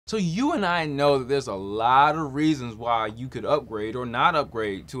So you and I know that there's a lot of reasons why you could upgrade or not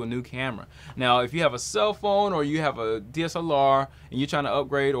upgrade to a new camera. Now, if you have a cell phone or you have a DSLR and you're trying to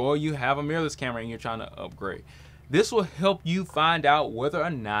upgrade, or you have a mirrorless camera and you're trying to upgrade, this will help you find out whether or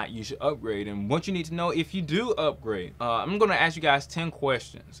not you should upgrade and what you need to know if you do upgrade. I'm going to ask you guys 10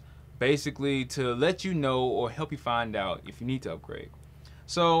 questions, basically to let you know or help you find out if you need to upgrade.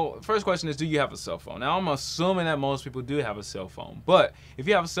 So first question is, do you have a cell phone? Now I'm assuming that most people do have a cell phone, but if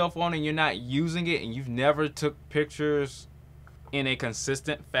you have a cell phone and you're not using it and you've never took pictures in a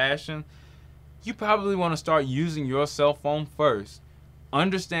consistent fashion, you probably want to start using your cell phone first,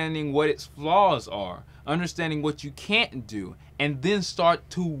 understanding what its flaws are, understanding what you can't do, and then start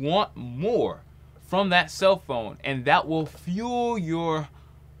to want more from that cell phone, and that will fuel your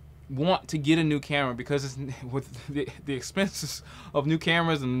want to get a new camera, because it's, with the expenses of new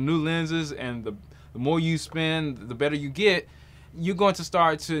cameras and new lenses, and the more you spend, the better you get, you're going to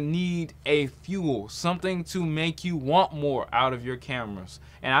start to need a fuel, something to make you want more out of your cameras.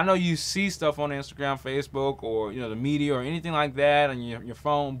 And I know you see stuff on Instagram, Facebook, or the media or anything like that on your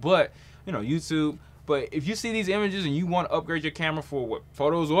phone, but YouTube. But if you see these images and you want to upgrade your camera for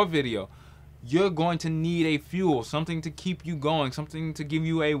photos or video, you're going to need a fuel, something to keep you going, something to give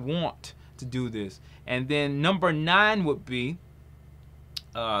you a want to do this. And then number 9 would be,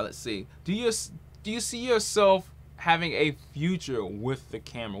 let's see, do you see yourself having a future with the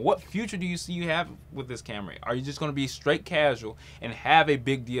camera? What future do you see you have with this camera? Are you just going to be straight casual and have a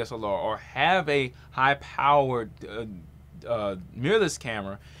big DSLR or have a high-powered mirrorless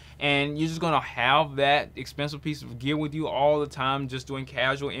camera, and you're just going to have that expensive piece of gear with you all the time, just doing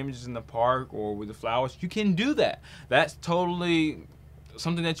casual images in the park or with the flowers? You can do that. That's totally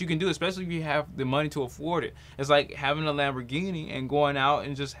something that you can do, especially if you have the money to afford it. It's like having a Lamborghini and going out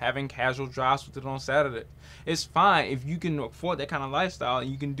and just having casual drives with it on Saturday. It's fine if you can afford that kind of lifestyle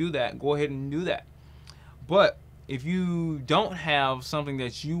and you can do that. Go ahead and do that. But if you don't have something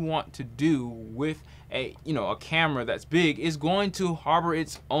that you want to do with a camera that's big, it's going to harbor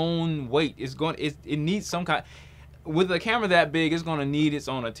its own weight. It needs some kind. With a camera that big, it's going to need its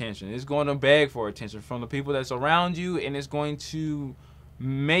own attention. It's going to beg for attention from the people that's around you, and it's going to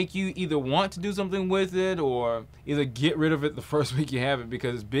make you either want to do something with it or either get rid of it the first week you have it,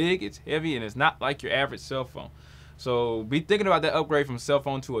 because it's big, it's heavy, and it's not like your average cell phone. So be thinking about that upgrade from cell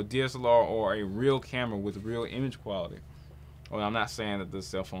phone to a DSLR or a real camera with real image quality. Well, I'm not saying that the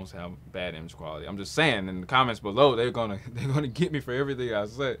cell phones have bad image quality. I'm just saying in the comments below they're gonna get me for everything I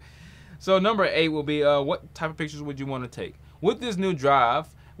said. So number 8 will be, what type of pictures would you want to take with this new drive,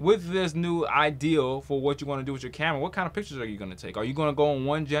 with this new ideal for what you want to do with your camera? What kind of pictures are you going to take? Are you going to go on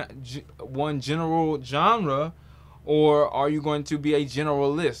one general genre, or are you going to be a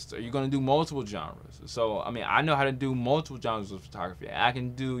generalist? Are you going to do multiple genres? So, I mean, I know how to do multiple genres of photography. I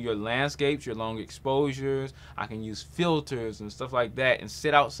can do your landscapes, your long exposures. I can use filters and stuff like that and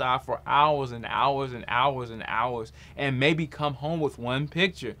sit outside for hours and hours and hours and hours and maybe come home with one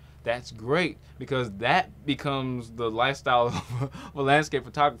picture. That's great, because that becomes the lifestyle of a landscape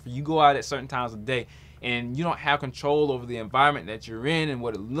photographer. You go out at certain times of the day and you don't have control over the environment that you're in and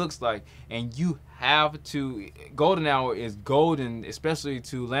what it looks like, and you have to, golden hour is golden, especially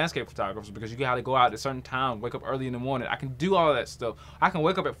to landscape photographers, because you got to go out at certain times, wake up early in the morning. I can do all of that stuff. I can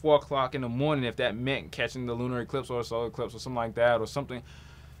wake up at 4 o'clock in the morning if that meant catching the lunar eclipse or a solar eclipse or something like that, or something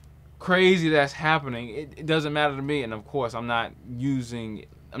crazy that's happening. It doesn't matter to me. And of course, I'm not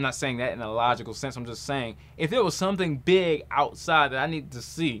saying that in a logical sense. I'm just saying, if there was something big outside that I need to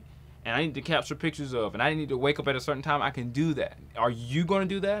see and I need to capture pictures of, and I need to wake up at a certain time, I can do that. Are you going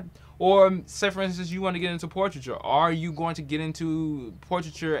to do that? Or say, for instance, you want to get into portraiture. Are you going to get into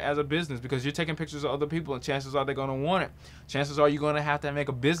portraiture as a business because you're taking pictures of other people, and chances are they're going to want it. Chances are you're going to have to make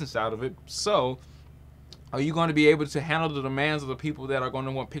a business out of it. So are you going to be able to handle the demands of the people that are going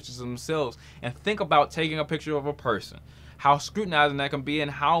to want pictures of themselves? And think about taking a picture of a person, how scrutinizing that can be, and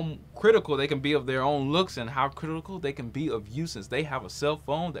how critical they can be of their own looks, and how critical they can be of you, since they have a cell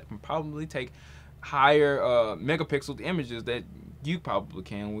phone that can probably take higher megapixel images that you probably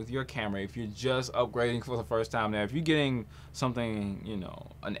can with your camera if you're just upgrading for the first time. Now, if you're getting something,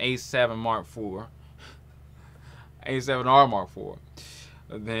 an A7 Mark IV, A7R Mark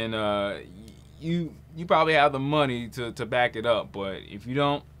IV, then you probably have the money to back it up. But if you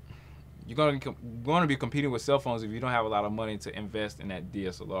don't, you're going to be competing with cell phones if you don't have a lot of money to invest in that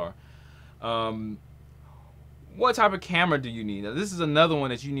DSLR. What type of camera do you need? Now, this is another one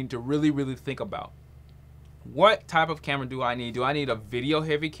that you need to really think about. What type of camera do I need? Do I need a video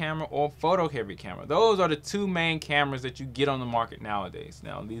heavy camera or photo heavy camera? Those are the two main cameras that you get on the market nowadays.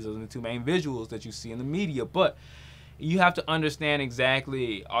 Now, these are the two main visuals that you see in the media, but you have to understand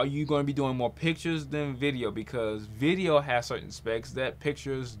exactly, are you going to be doing more pictures than video? Because video has certain specs that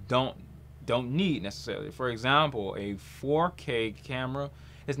pictures don't need necessarily. For example, a 4K camera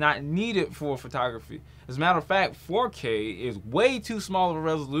is not needed for photography. As a matter of fact, 4K is way too small of a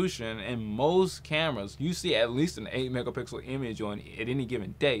resolution in most cameras. You see at least an 8 megapixel image on at any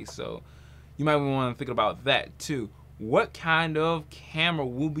given day, so you might want to think about that too. What kind of camera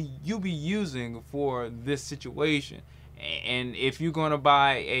will you be using for this situation? And if you're going to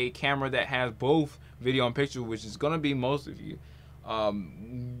buy a camera that has both video and picture, which is going to be most of you,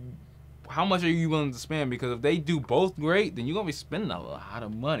 how much are you willing to spend? Because if they do both great, then you're going to be spending a lot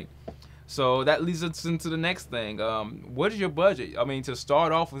of money. So that leads us into the next thing. What is your budget? I mean, to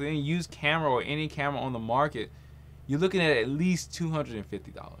start off with any used camera or any camera on the market, you're looking at least $250.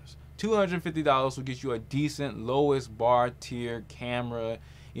 $250 will get you a decent lowest bar tier camera,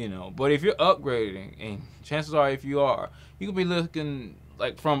 you know. But if you're upgrading, and chances are if you are, you could be looking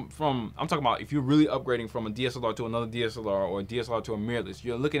like from I'm talking about if you're really upgrading from a DSLR to another DSLR or a DSLR to a mirrorless,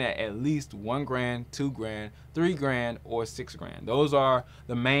 you're looking at least $1 grand, $2 grand, $3 grand, or $6 grand. Those are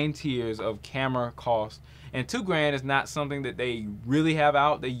the main tiers of camera cost. And $2 grand is not something that they really have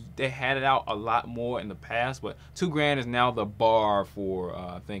out. They had it out a lot more in the past, but $2 grand is now the bar for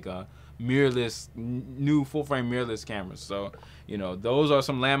I think mirrorless, new full frame mirrorless cameras. So, you know, those are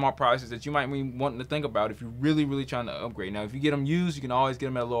some landmark prices that you might be wanting to think about if you're really trying to upgrade. Now, if you get them used, you can always get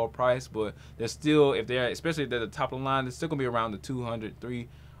them at a lower price, but they're still, especially if they're the top of the line, they're still gonna be around the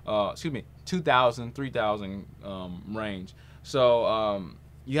 2,000, 3,000 range. So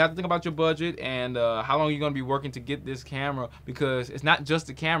you have to think about your budget and how long you're going to be working to get this camera, because it's not just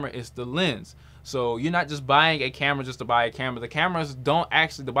the camera, it's the lens. So you're not just buying a camera just to buy a camera. The cameras don't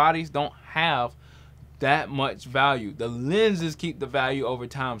actually, the bodies don't have that much value. The lenses keep the value over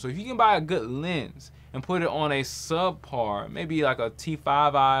time. So if you can buy a good lens and put it on a subpar, maybe like a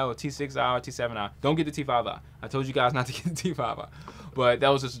T5i or T6i or T7i. Don't get the T5i. I told you guys not to get the T5i, but that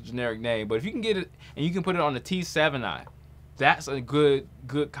was just a generic name. But if you can get it and you can put it on the T7i, that's a good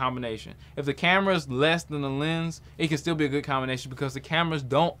combination. If the camera is less than the lens, it can still be a good combination because the cameras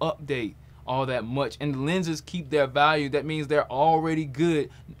don't update all that much and the lenses keep their value. That means they're already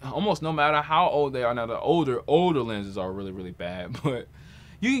good almost no matter how old they are. Now the older lenses are really bad, but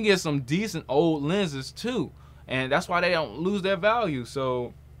you can get some decent old lenses too, and that's why they don't lose their value.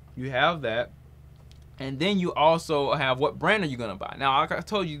 So you have that. And then you also have, what brand are you gonna buy? Now, like I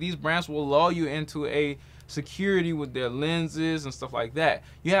told you, these brands will lull you into a security with their lenses and stuff like that.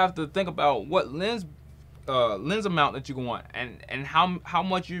 You have to think about what lens amount that you want and how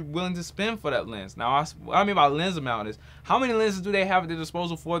much you're willing to spend for that lens. Now, what I mean by lens amount is how many lenses do they have at their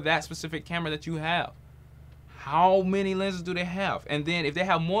disposal for that specific camera that you have? How many lenses do they have? And then if they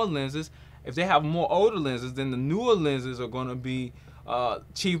have more lenses, if they have more older lenses, then the newer lenses are going to be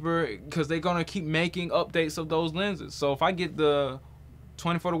cheaper because they're going to keep making updates of those lenses. So if I get the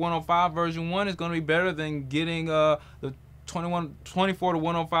 24-105 version 1, it's going to be better than getting the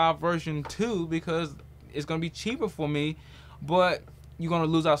 24-105 version 2 because it's going to be cheaper for me, but you're going to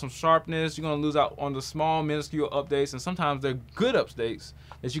lose out some sharpness. You're going to lose out on the small, minuscule updates, and sometimes they're good updates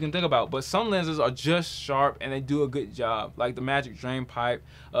that you can think about. But some lenses are just sharp and they do a good job, like the Magic Drain Pipe,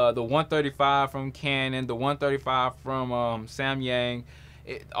 the 135 from Canon, the 135 from Samyang.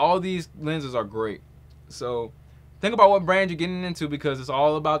 All these lenses are great. So think about what brand you're getting into because it's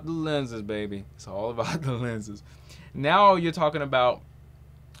all about the lenses, baby. It's all about the lenses. Now you're talking about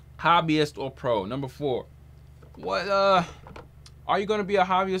hobbyist or pro. Number 4. What are you going to be a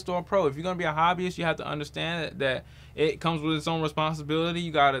hobbyist or a pro? If you're going to be a hobbyist, you have to understand that it comes with its own responsibility.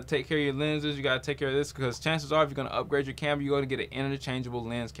 You got to take care of your lenses. You got to take care of this because chances are if you're going to upgrade your camera, you're going to get an interchangeable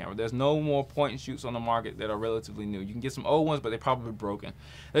lens camera. There's no more point and shoots on the market that are relatively new. You can get some old ones, but they're probably broken.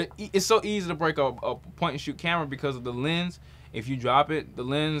 It's so easy to break a point and shoot camera because of the lens. If you drop it, the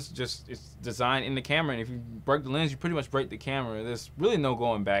lens it's designed in the camera, and if you break the lens, you pretty much break the camera. There's really no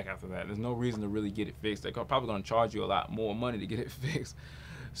going back after that. There's no reason to really get it fixed. They're probably going to charge you a lot more money to get it fixed.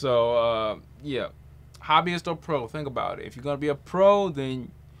 So yeah, hobbyist or pro, think about it. If you're going to be a pro,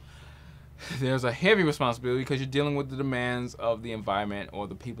 then there's a heavy responsibility because you're dealing with the demands of the environment or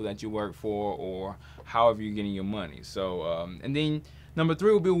the people that you work for or however you're getting your money. So and then number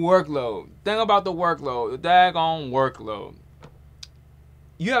 3 will be workload. Think about the workload, the daggone workload.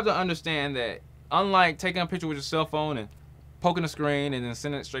 You have to understand that unlike taking a picture with your cell phone and poking the screen and then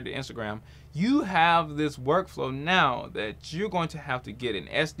sending it straight to Instagram, you have this workflow now that you're going to have to get an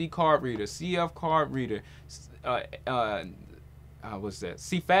SD card reader, CF card reader, what's that?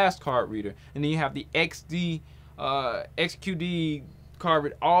 CFast card reader, and then you have the XD, XQD card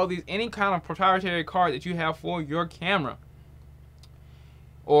reader, all these, any kind of proprietary card that you have for your camera,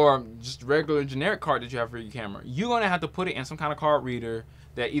 or just regular generic card that you have for your camera, you're going to have to put it in some kind of card reader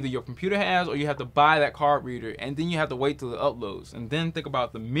that either your computer has, or you have to buy that card reader, and then you have to wait till it uploads. And then think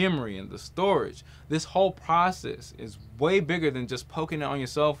about the memory and the storage. This whole process is way bigger than just poking it on your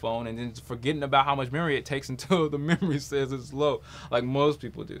cell phone and then forgetting about how much memory it takes until the memory says it's low, like most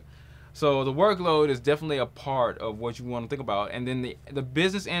people do. So the workload is definitely a part of what you want to think about. And then the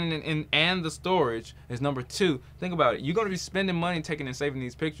business and the storage is number two. Think about it. You're going to be spending money taking and saving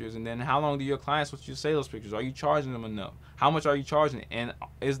these pictures. And then how long do your clients want you to save those pictures? Are you charging them enough? How much are you charging? And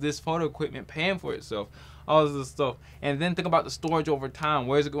is this photo equipment paying for itself? All of this stuff. And then think about the storage over time.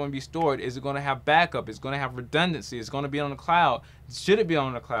 Where is it going to be stored? Is it going to have backup? It's going to have redundancy. It's going to be on the cloud. Should it be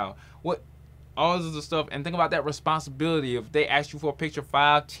on the cloud? All this other stuff. And think about that responsibility. If they asked you for a picture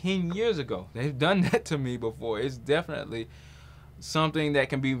 5-10 years ago, they've done that to me before. It's definitely something that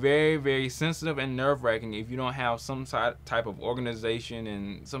can be very, very sensitive and nerve-wracking if you don't have some type of organization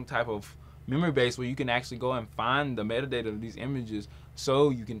and some type of memory base where you can actually go and find the metadata of these images so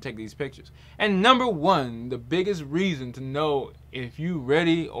you can take these pictures. And number one, the biggest reason to know if you're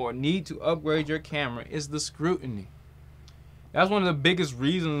ready or need to upgrade your camera is the scrutiny. That's one of the biggest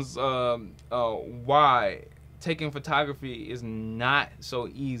reasons why taking photography is not so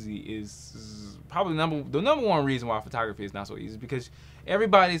easy. Is probably the number one reason why photography is not so easy, because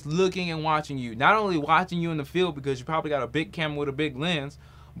everybody's looking and watching you. Not only watching you in the field because you probably got a big camera with a big lens,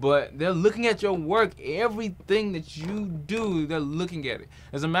 but they're looking at your work. Everything that you do, they're looking at it.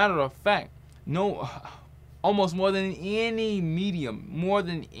 As a matter of fact, almost more than any medium, more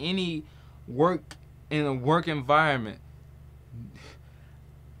than any work in a work environment,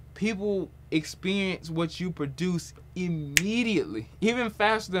 people experience what you produce immediately, even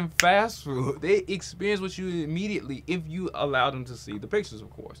faster than fast food. They experience what you immediately if you allow them to see the pictures,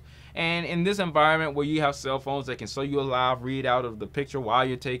 of course. And in this environment where you have cell phones that can show you a live readout of the picture while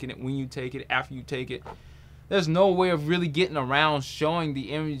you're taking it, when you take it, after you take it, there's no way of really getting around showing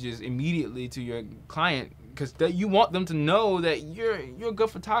the images immediately to your client, because you want them to know that you're a good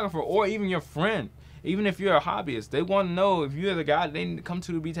photographer, or even your friend. Even if you're a hobbyist, they want to know if you're the guy they need to come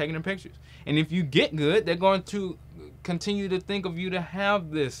to be taking the pictures. And if you get good, they're going to continue to think of you to have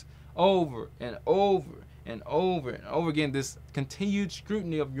this over and over and over and over again, this continued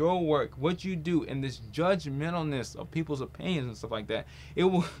scrutiny of your work, what you do, and this judgmentalness of people's opinions and stuff like that.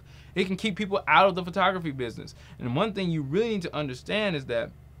 It can keep people out of the photography business. And one thing you really need to understand is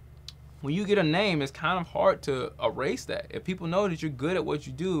that when you get a name, it's kind of hard to erase that. If people know that you're good at what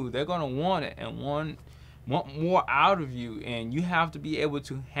you do, they're going to want it and want more out of you. And you have to be able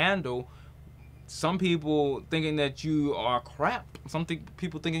to handle some people thinking that you are crap. Some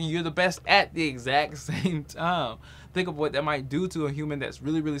people thinking you're the best at the exact same time. Think of what that might do to a human that's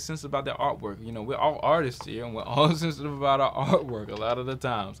really, really sensitive about their artwork. You know, we're all artists here, and we're all sensitive about our artwork a lot of the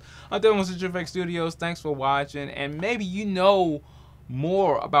times. I'm done with CenturyFX Studios. Thanks for watching. And maybe you know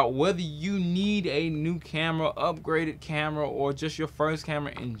more about whether you need a new camera, upgraded camera, or just your first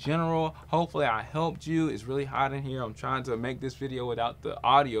camera in general. Hopefully I helped you. It's really hot in here. I'm trying to make this video without the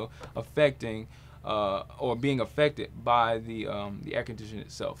audio affecting or being affected by the air conditioner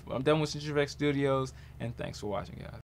itself. But I'm done with CenturyFX Studios, and thanks for watching, guys.